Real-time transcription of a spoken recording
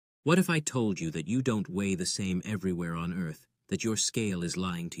What if I told you that you don't weigh the same everywhere on Earth, that your scale is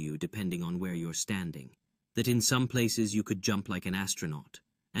lying to you depending on where you're standing, that in some places you could jump like an astronaut,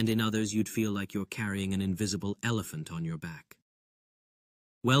 and in others you'd feel like you're carrying an invisible elephant on your back?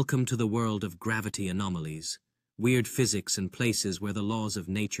 Welcome to the world of gravity anomalies, weird physics and places where the laws of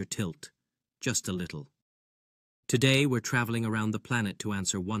nature tilt, just a little. Today we're traveling around the planet to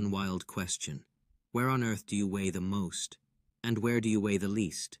answer one wild question. Where on Earth do you weigh the most? And where do you weigh the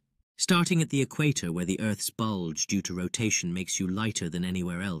least? Starting at the equator, where the Earth's bulge due to rotation makes you lighter than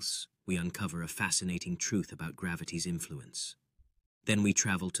anywhere else, we uncover a fascinating truth about gravity's influence. Then we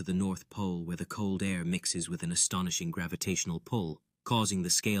travel to the North Pole, where the cold air mixes with an astonishing gravitational pull, causing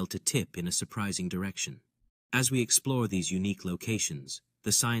the scale to tip in a surprising direction. As we explore these unique locations,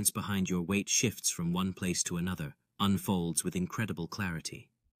 the science behind your weight shifts from one place to another, unfolds with incredible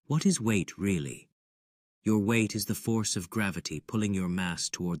clarity. What is weight really? Your weight is the force of gravity pulling your mass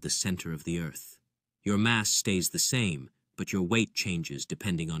toward the center of the Earth. Your mass stays the same, but your weight changes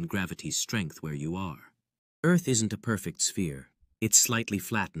depending on gravity's strength where you are. Earth isn't a perfect sphere. It's slightly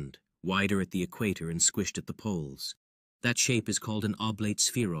flattened, wider at the equator and squished at the poles. That shape is called an oblate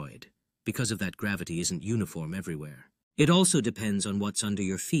spheroid. Because of that, gravity isn't uniform everywhere. It also depends on what's under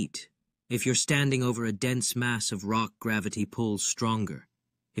your feet. If you're standing over a dense mass of rock, gravity pulls stronger.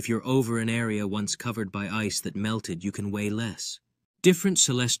 If you're over an area once covered by ice that melted, you can weigh less. Different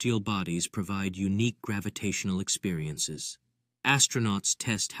celestial bodies provide unique gravitational experiences. Astronauts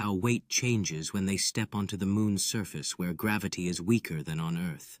test how weight changes when they step onto the moon's surface, where gravity is weaker than on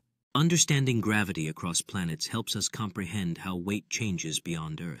Earth. Understanding gravity across planets helps us comprehend how weight changes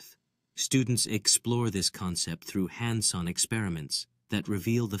beyond Earth. Students explore this concept through hands-on experiments that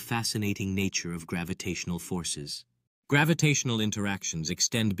reveal the fascinating nature of gravitational forces. Gravitational interactions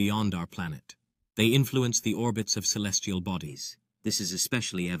extend beyond our planet. They influence the orbits of celestial bodies. This is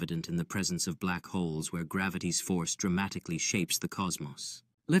especially evident in the presence of black holes, where gravity's force dramatically shapes the cosmos.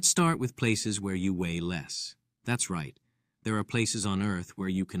 Let's start with places where you weigh less. That's right. There are places on Earth where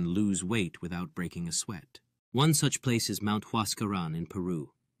you can lose weight without breaking a sweat. One such place is Mount Huascarán in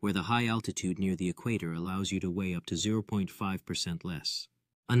Peru, where the high altitude near the equator allows you to weigh up to 0.5% less.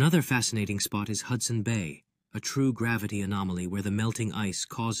 Another fascinating spot is Hudson Bay, a true gravity anomaly where the melting ice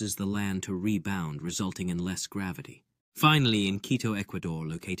causes the land to rebound, resulting in less gravity. Finally, in Quito, Ecuador,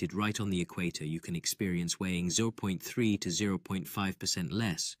 located right on the equator, you can experience weighing 0.3 to 0.5%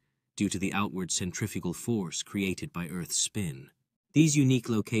 less due to the outward centrifugal force created by Earth's spin. These unique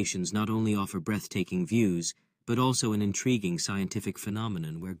locations not only offer breathtaking views, but also an intriguing scientific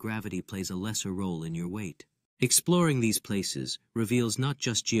phenomenon where gravity plays a lesser role in your weight. Exploring these places reveals not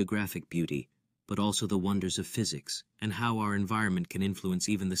just geographic beauty, but also the wonders of physics and how our environment can influence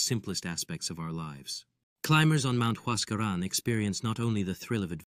even the simplest aspects of our lives. Climbers on Mount Huascarán experience not only the thrill of adventure,